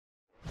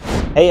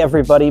Hey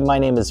everybody, my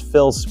name is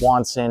Phil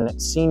Swanson,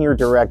 Senior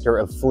Director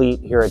of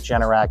Fleet here at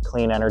Generac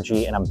Clean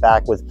Energy, and I'm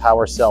back with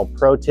PWRcell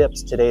Pro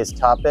Tips. Today's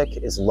topic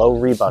is low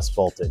REbus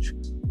voltage.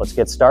 Let's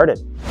get started.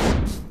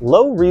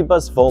 Low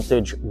REbus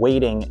voltage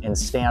waiting and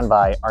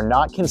standby are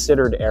not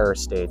considered error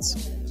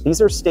states. These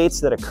are states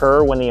that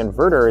occur when the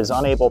inverter is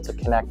unable to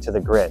connect to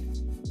the grid,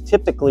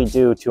 typically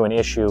due to an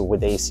issue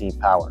with AC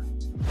power.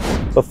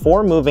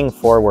 Before moving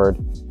forward,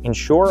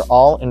 ensure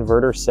all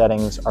inverter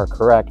settings are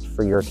correct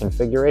for your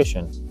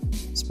configuration,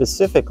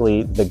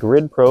 specifically the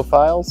grid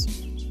profiles,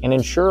 and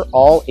ensure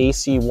all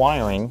AC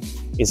wiring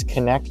is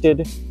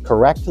connected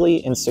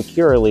correctly and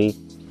securely.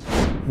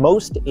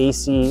 Most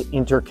AC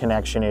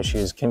interconnection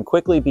issues can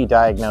quickly be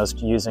diagnosed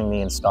using the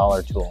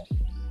installer tool.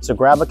 So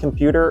grab a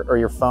computer or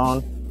your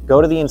phone,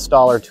 go to the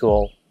installer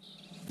tool,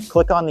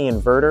 click on the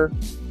inverter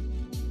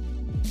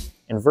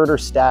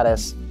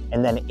status,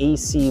 and then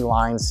AC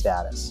line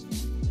status.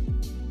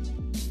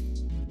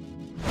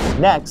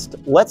 Next,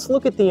 let's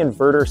look at the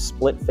inverter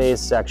split phase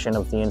section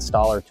of the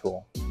installer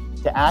tool.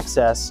 To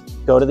access,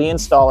 go to the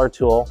installer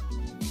tool,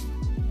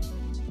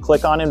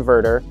 click on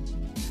inverter,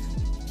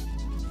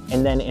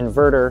 and then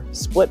inverter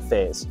split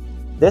phase.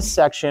 This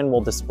section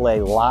will display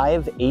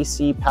live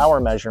AC power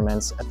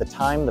measurements at the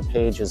time the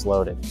page is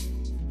loaded.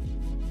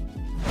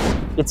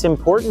 It's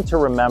important to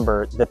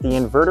remember that the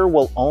inverter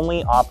will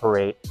only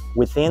operate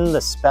within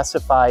the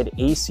specified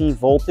AC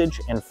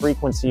voltage and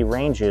frequency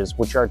ranges,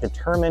 which are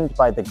determined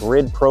by the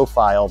grid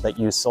profile that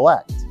you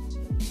select.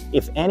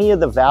 If any of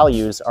the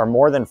values are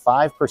more than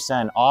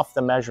 5% off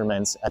the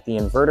measurements at the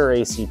inverter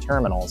AC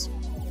terminals,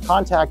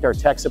 contact our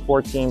tech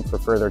support team for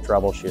further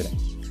troubleshooting.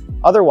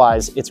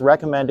 Otherwise, it's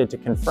recommended to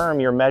confirm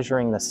you're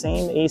measuring the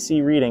same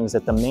AC readings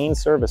at the main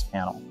service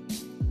panel.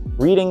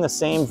 Reading the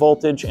same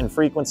voltage and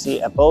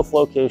frequency at both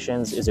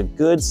locations is a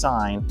good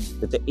sign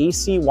that the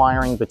AC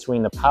wiring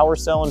between the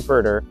PWRcell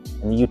inverter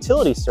and the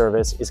utility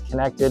service is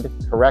connected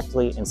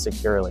correctly and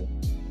securely.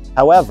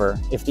 However,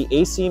 if the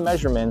AC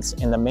measurements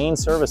in the main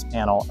service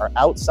panel are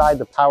outside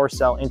the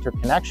PWRcell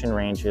interconnection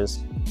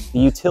ranges, the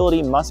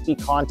utility must be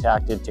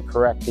contacted to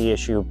correct the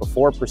issue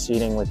before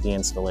proceeding with the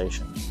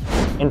installation.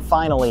 And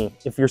finally,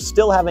 if you're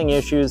still having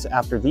issues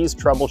after these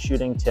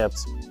troubleshooting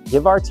tips,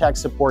 give our tech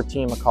support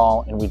team a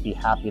call and we'd be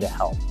happy to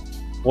help.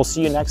 We'll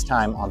see you next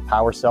time on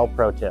PWRcell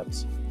Pro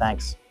Tips.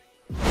 Thanks.